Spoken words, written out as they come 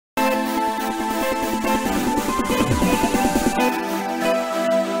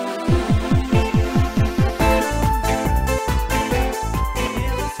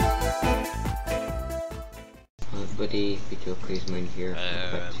v12 plays mine here.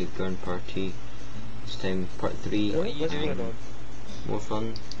 Back to Garden Party. This time part 3. What are you doing? More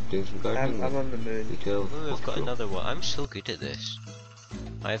fun. Doing some gardening. I'm on the moon. v12. Oh, I've got another one. I'm so good at this.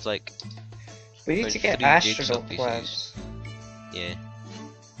 I have like. We need to get 3 astronaut jigsaw plants. Yeah.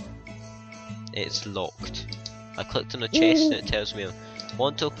 It's locked. I clicked on a chest and it tells me,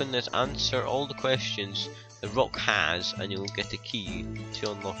 want to open this, answer all the questions the rock has and you'll get a key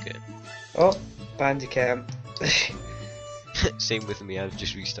to unlock it. Oh, Bandicam. Same with me, I've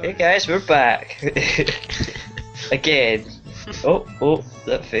just restarted. Hey guys, we're back. Again. Oh,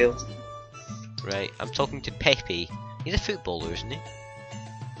 that failed. Right, I'm talking to Pepe. He's a footballer, isn't he?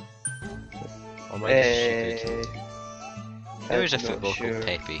 Or am I just stupid? There is a footballer called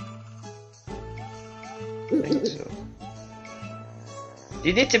Pepe. I think so.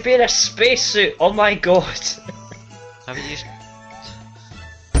 You need to be in a spacesuit. Oh my god! Haven't you?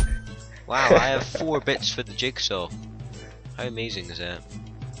 Wow, I have 4 bits for the jigsaw. How amazing is that?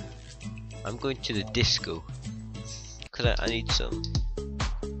 I'm going to the disco because I need some.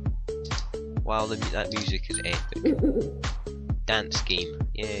 Wow, that music is epic. Dance game,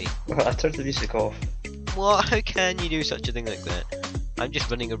 yay! Well, I turned the music off. What? How can you do such a thing like that? I'm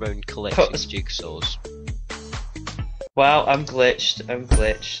just running around collecting jigsaws. Wow, I'm glitched. I'm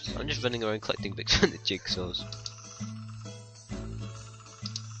just running around collecting bits of the jigsaws.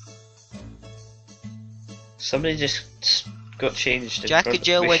 Somebody just got changed. Jack and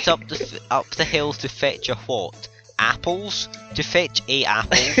Jill went up the hill to fetch a what? Apples? To fetch a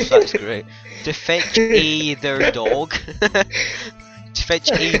apples? That's great. To fetch a their dog? To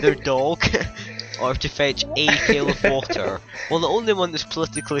fetch a their dog? Or to fetch a pail of water? Well, the only one that's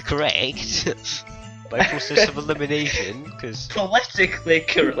politically correct by process of elimination, because politically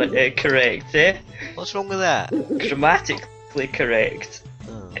correct, eh? What's wrong with that? Grammatically correct.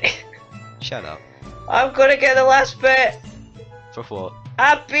 Oh. Shut up. I'm gonna get the last bit. For what?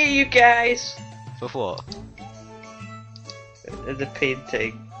 I beat you guys. For what? The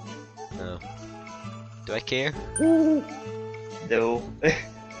painting. No. Do I care? No.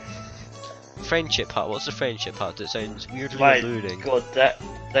 Friendship hut. What's the friendship hut? It sounds weirdly My alluring. god,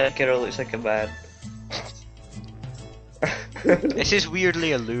 that girl looks like a man. This is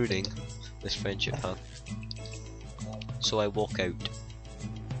weirdly alluring. This friendship hut. So I walk out.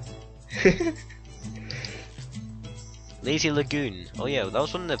 Lazy Lagoon. Oh yeah, that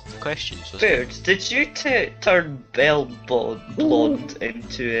was one of the questions. Wasn't Dude, did you turn Belle blonde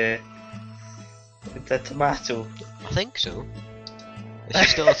into a tomato? I think so. Is she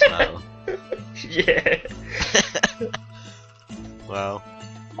still a tomato? Yeah. Wow.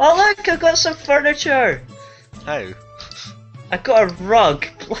 Oh look, I got some furniture. How? I got a rug.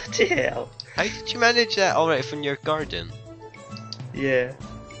 Bloody hell. How did you manage that? Alright, from your garden. Yeah.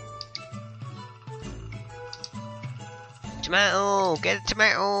 Tomato! Get a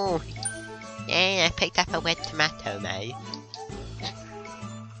tomato! Yeah, I picked up a wet tomato, mate.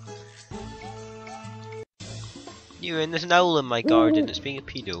 You and there's an owl in my garden that's being a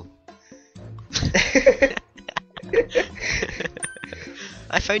pedo.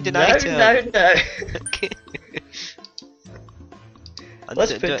 I found an item! No.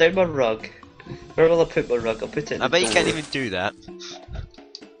 Let's put down my rug. Where will I put my rug? I'll put it in the door. I bet you can't even do that.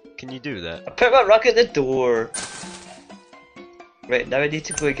 Can you do that? I put my rug at the door. Right, now I need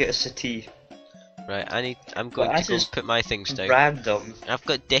to go and get a settee. Right, I'm going to go put my things down. Random. I've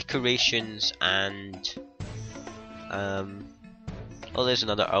got decorations and oh, there's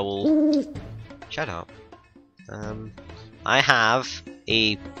another owl. Shut up. I have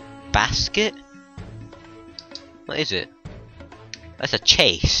a basket. What is it? That's a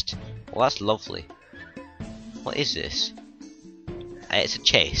chest. Well, that's lovely. What is this? It's a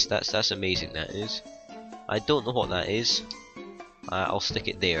chest. That's amazing. That is. I don't know what that is. I'll stick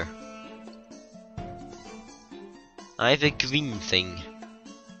it there. I have a green thing,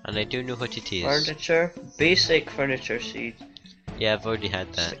 and I don't know what it is. Furniture, basic furniture seed. Yeah, I've already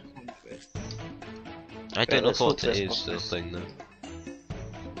had that. I don't know what it is, the thing though.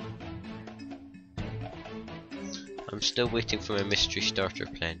 I'm still waiting for my mystery starter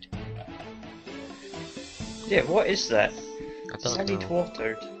plant. Yeah, what is that? I don't know. Need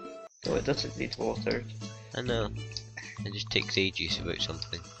watered. No, it doesn't need watered. I know. It just takes ages about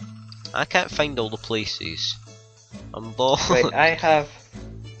something. I can't find all the places. I'm bored. Right, I have.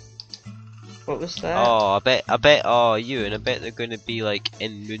 What was that? Oh, I bet. Oh, and I bet they're going to be like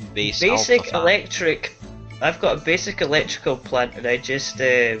in moon base. Basic electric. I've got a basic electrical plant, and I just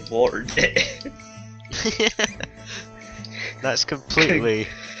watered it. That's completely.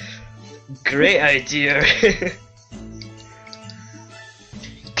 Great idea.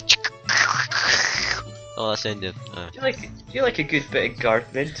 Oh, that's the end of. You like a good bit of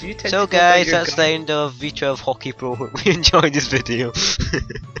gardening. Do you tend So to go about guys, your that's the end of v12 Hockey Pro. Hope you enjoyed this video.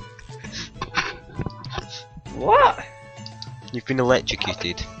 What? You've been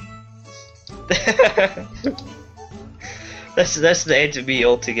electrocuted. That's the end of me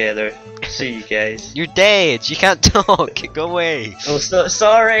altogether. See you guys. You're dead. You can't talk. Go away. Oh,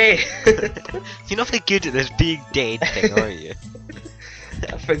 sorry. You're not very good at this being dead thing, are you?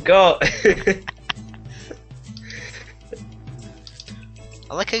 I forgot.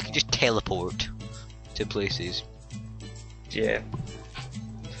 I like how you can just teleport to places. Yeah.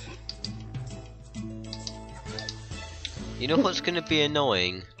 You know what's going to be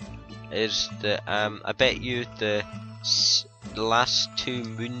annoying is that I bet you the last two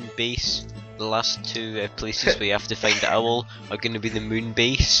moon base, the last two places where you have to find the owl are going to be the moon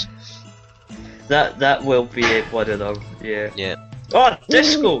base. That will be one of them. Yeah. Yeah. Oh,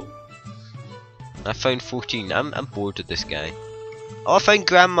 disco. I found 14. I'm bored of this guy. Oh, I found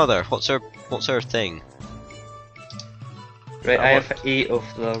grandmother. What's her thing? Right, I have 8 of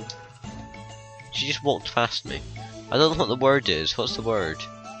them. She just walked past me. I don't know what the word is. What's the word?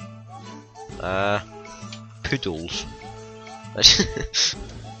 Poodles.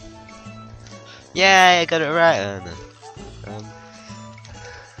 Yeah, I got it right, Anna.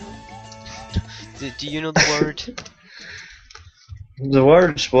 Do you know the word? The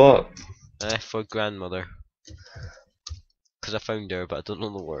word's what? For grandmother. Because I found her, but I don't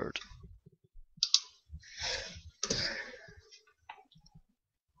know the word.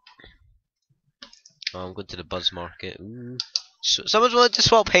 Oh, I'm going to the Buzz Market. Ooh. Someone's wanted to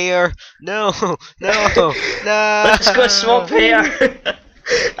swap hair. No, no, no. Let's go swap hair.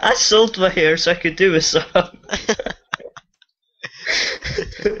 I sold my hair so I could do with some.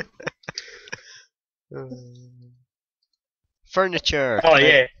 Furniture. Oh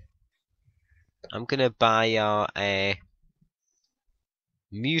yeah. I'm gonna buy a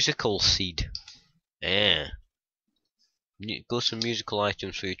musical seed. Yeah. Go some musical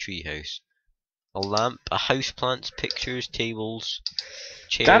items for your treehouse. A lamp, a house plants, pictures, tables,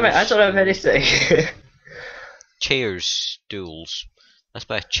 chairs. Damn it! I don't have anything. Chairs, stools. Let's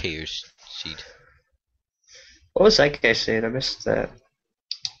buy a chairs seed. What was that guy saying? I missed that.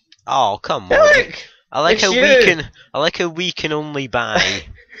 Oh come Hey, on! look! I like it's how you. we can only buy.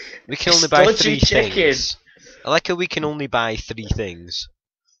 We can only It's buy dodgy 3 chicken. things. I like how we can only buy 3 things.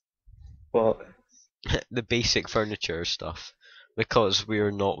 What? The basic furniture stuff. Because we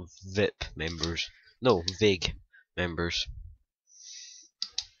are not VIP members. No, VIG members.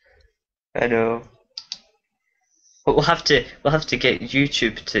 I know. But we'll have to get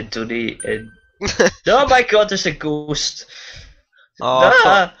YouTube to donate and oh my god, there's a ghost.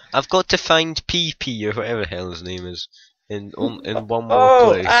 Oh, I've got to find PP or whatever the hell his name is in one more Oh,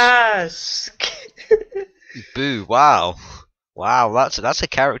 place. ask. Boo! Wow, wow, that's a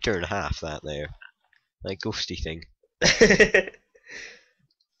character and a half. That there, that ghosty thing.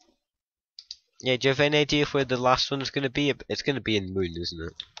 Yeah, do you have any idea where the last one's gonna be? It's gonna be in Moon,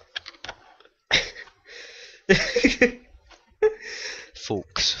 isn't it?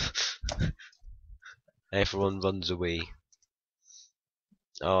 Folks. Everyone runs away.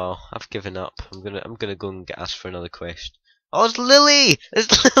 Oh, I've given up. I'm gonna go and ask for another quest. Oh, it's Lily!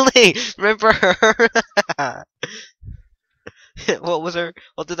 It's Lily! Remember her? What was her?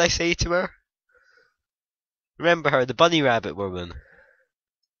 What did I say to her? Remember her, the bunny rabbit woman.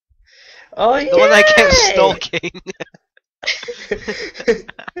 Oh yeah. The one I kept stalking.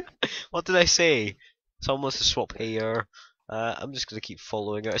 What did I say? Someone wants to swap hair. I'm just gonna keep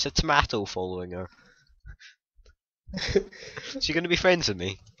following her. It's a tomato following her. She gonna be friends with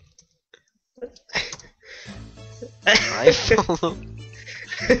me? I follow.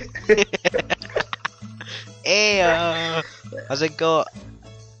 Hey, has it got?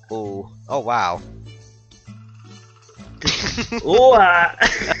 Oh, oh wow. Oh.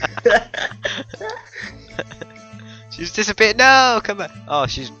 She's disappeared. No, come back. Oh,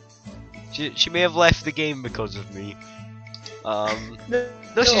 she may have left the game because of me. No,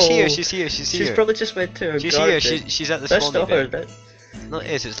 she's here. She's here. She's here. She's probably just went to her She's garden. here. She's at the That's spawning not her. bit. No, it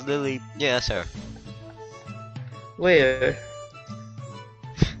is. It's Lily. Yeah, that's her. Where?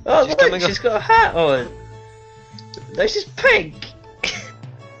 Oh, She's look! coming She's got a hat on. No, she's pink.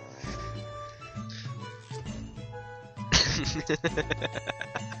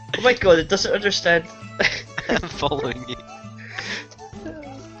 Oh my god! It doesn't understand. I'm following you.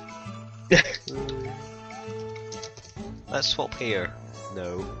 Let's swap hair.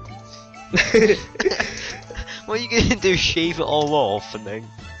 No. What are you gonna do? Shave it all off and then?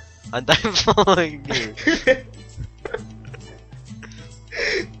 And I'm following you.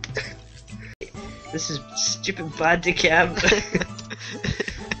 This is stupid bandicam.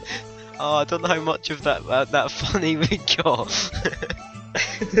 Oh, I don't know how much of that funny we got.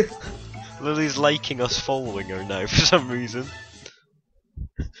 Lily's liking us following her now for some reason.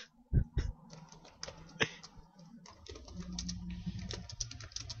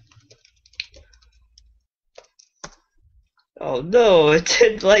 Oh no, I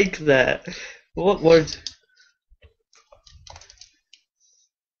didn't like that. What word?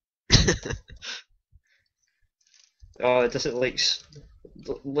 Oh, it doesn't like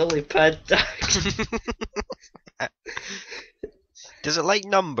lily pad duck. Does it like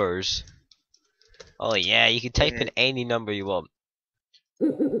numbers? Oh yeah, you can type Yeah. in any number you want.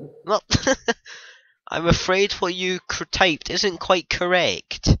 Not. I'm afraid what you typed isn't quite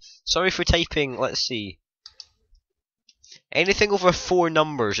correct. Sorry for typing. Let's see. Anything over 4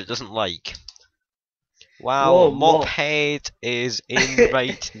 numbers it doesn't like. Wow, Whoa, Mophead is in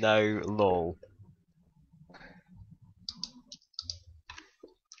right now, lol.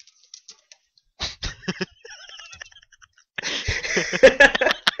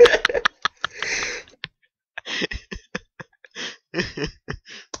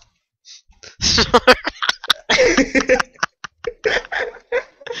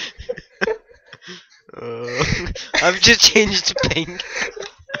 I've just changed to pink.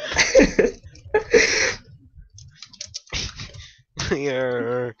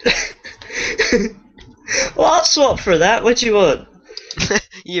 Here. Well, I'll swap for that. What do you want?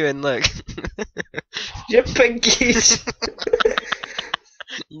 Ewan, look. Your pinkies.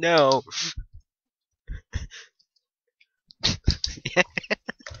 No.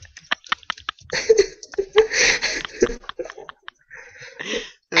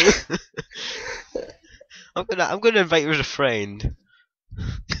 I'm gonna invite you as a friend.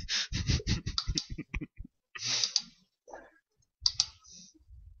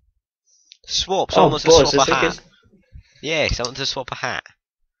 Swap. Someone wants to boss, swap a I think hat. Yes, I want to swap a hat.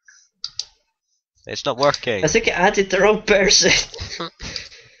 It's not working. I think it added the wrong person.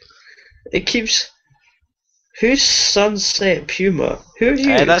 It keeps. Who's Sunset Puma? Who are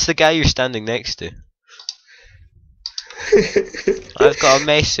you? That's the guy you're standing next to. I've got a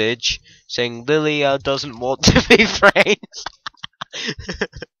message saying Lilia doesn't want to be friends.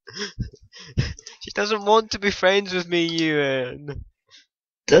 She doesn't want to be friends with me, Ewan.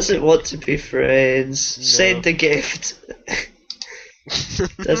 Doesn't want to be friends. No. Send a gift.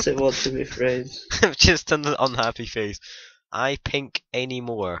 Doesn't want to be friends. I've just done the unhappy face. I pink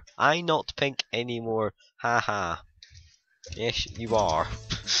anymore. I not pink anymore. Haha. Yes, you are.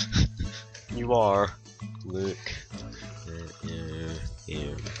 You are. Look.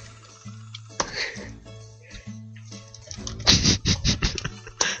 Yeah.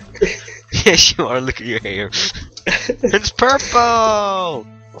 Yes, you are. Look at your hair. It's purple.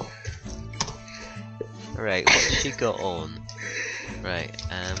 Right, what's she got on? Right,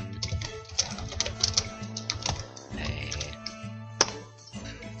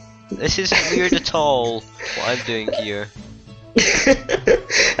 this isn't weird at all, what I'm doing here.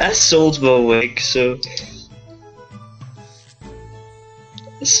 I sold my wig, so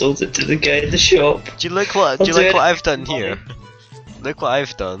I sold it to the guy in the shop. Do you like what I've done here? Look what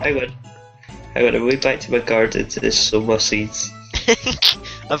I've done. Hang on, I went back to my garden to sow my seeds.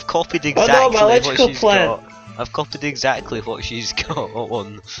 I've copied Oh exactly no, my what electrical she's plant. got. I've copied exactly what she's got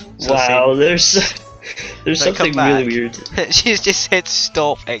on. So Wow, there's Right, something come really back. weird. She's just said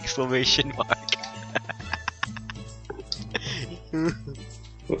stop! Exclamation mark.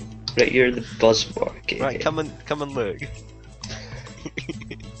 Right, you're the buzz mark. Right, come and look.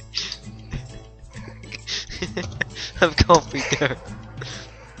 I've copied her.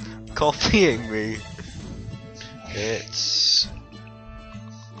 Copying me. It's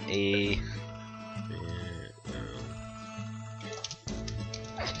a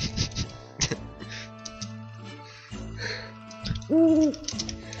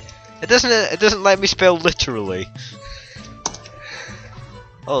It doesn't let me spell literally.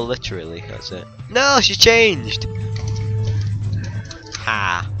 Oh, literally, that's it. No, she changed.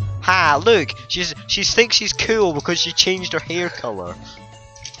 Ha! Look, she thinks she's cool because she changed her hair color.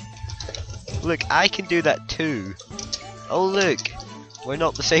 Look, I can do that too. Oh look, we're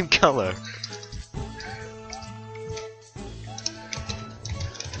not the same color.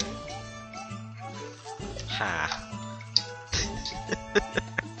 Ha!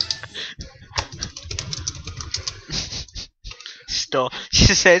 Stop.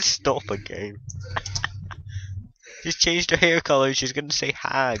 She said stop again. She's changed her hair colour, she's gonna say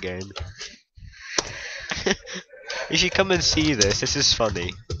ha again. You should come and see this is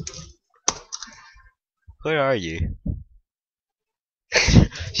funny. Where are you?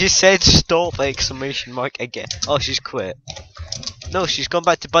 She said stop exclamation mark again. Oh, she's quit. No, she's gone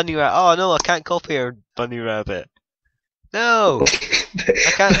back to Bunny Rabbit. Oh no, I can't copy her Bunny Rabbit. No, I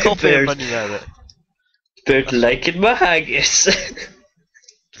can't copy her Bunny Rabbit. Bird liking my haggis.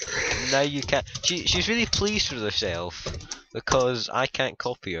 Now you can't. She's really pleased with herself because I can't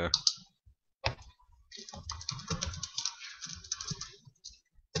copy her.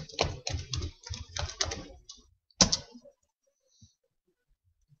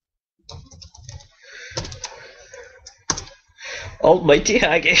 Almighty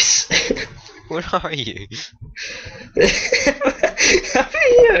haggis. Where are you? I'm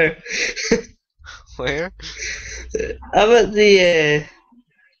here. Where? I'm at the.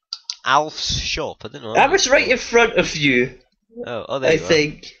 Alf's shop. I don't know. I was right in front of you. Oh, there I you are.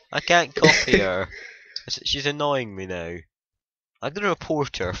 think. I can't copy her. She's annoying me now. I'm gonna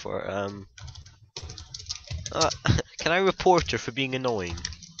report her for can I report her for being annoying?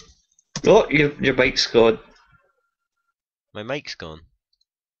 Oh, your mic's gone. My mic's gone.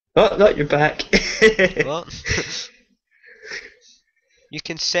 Oh, not your back. What? You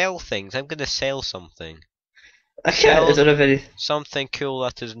can sell things. I'm gonna sell something. I can't. I don't have any. Something cool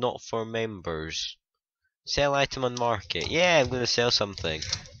that is not for members. Sell item on market. Yeah, I'm gonna sell something.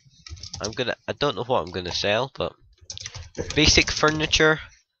 I don't know what I'm gonna sell, but basic furniture,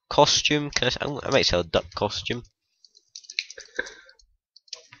 costume. I might sell a duck costume.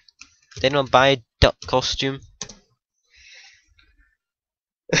 Did anyone buy a duck costume?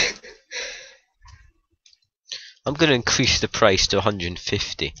 I'm gonna increase the price to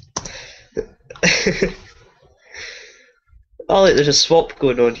 150. Oh, look, there's a swap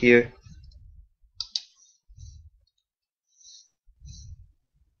going on here.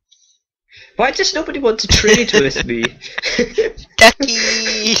 Why does nobody want to trade with me?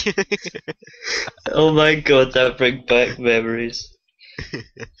 Ducky! Oh my god, that brings back memories.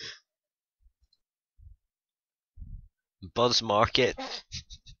 Buzz Market.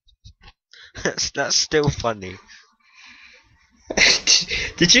 That's still funny.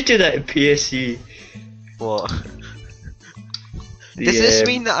 Did you do that in PSE? What? Does this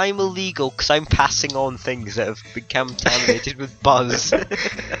mean that I'm illegal because I'm passing on things that have become contaminated with buzz?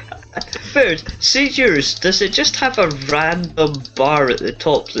 Bird, see yours, does it just have a random bar at the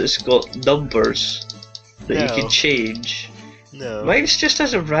top that's got numbers that you can change? No. Mine's just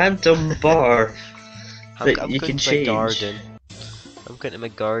has a random bar that I'm you going can to my change. garden. I'm going to my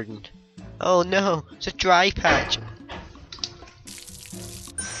garden. Oh no, it's a dry patch.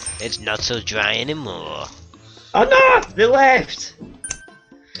 It's not so dry anymore. Oh no, they left!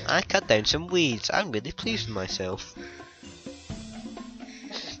 I cut down some weeds. I'm really pleased with myself.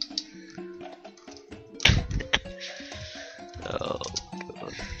 Oh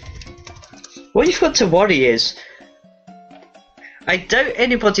god. What you've got to worry is, I doubt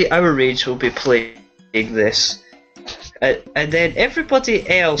anybody our age will be playing this. And then everybody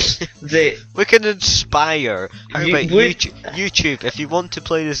else that We can inspire. How You about would- YouTube? If you want to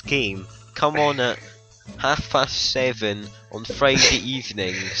play this game, come on at 7:30 on Friday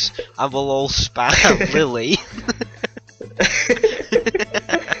evenings, and we'll all spam Lily.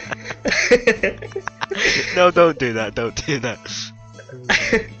 No, don't do that. Don't do that.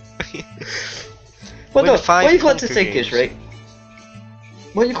 well, no, Win 5 what you've got to Conquer think is, games. right?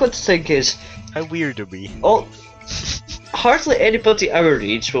 What you've got to think is, How weird are we? hardly anybody our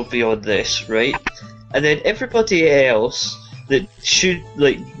age will be on this, right? And then everybody else that should,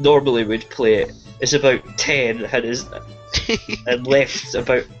 like, normally would play it is about 10 and left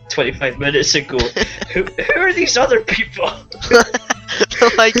about 25 minutes ago. Who are these other people? They're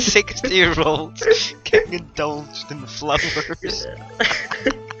like 60-year-olds getting indulged in flowers.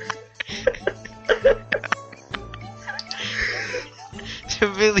 It's a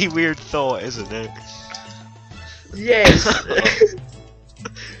really weird thought, isn't it? Yes.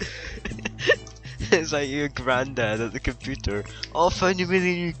 It's like your granddad at the computer. Oh, I found a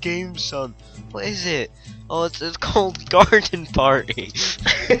really new game, son. What is it? Oh, it's called Garden Party.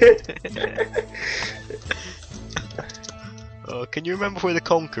 Oh, can you remember where the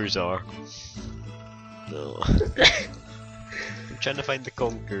conkers are? No. I'm trying to find the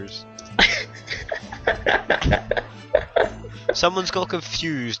conkers. Someone's got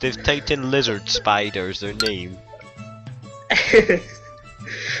confused. They've typed in lizard spider as their name.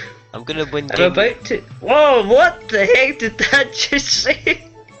 I'm gonna win game. I'm about to. Whoa! What the heck did that just say?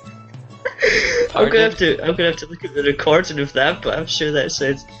 I'm gonna have to look at the recording of that, but I'm sure that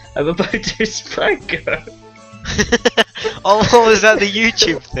says I'm about to spank her. Oh, is that the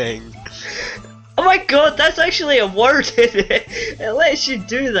YouTube thing? Oh my god, that's actually a word in it. It lets you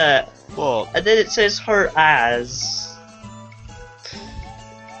do that, What? and then it says her as.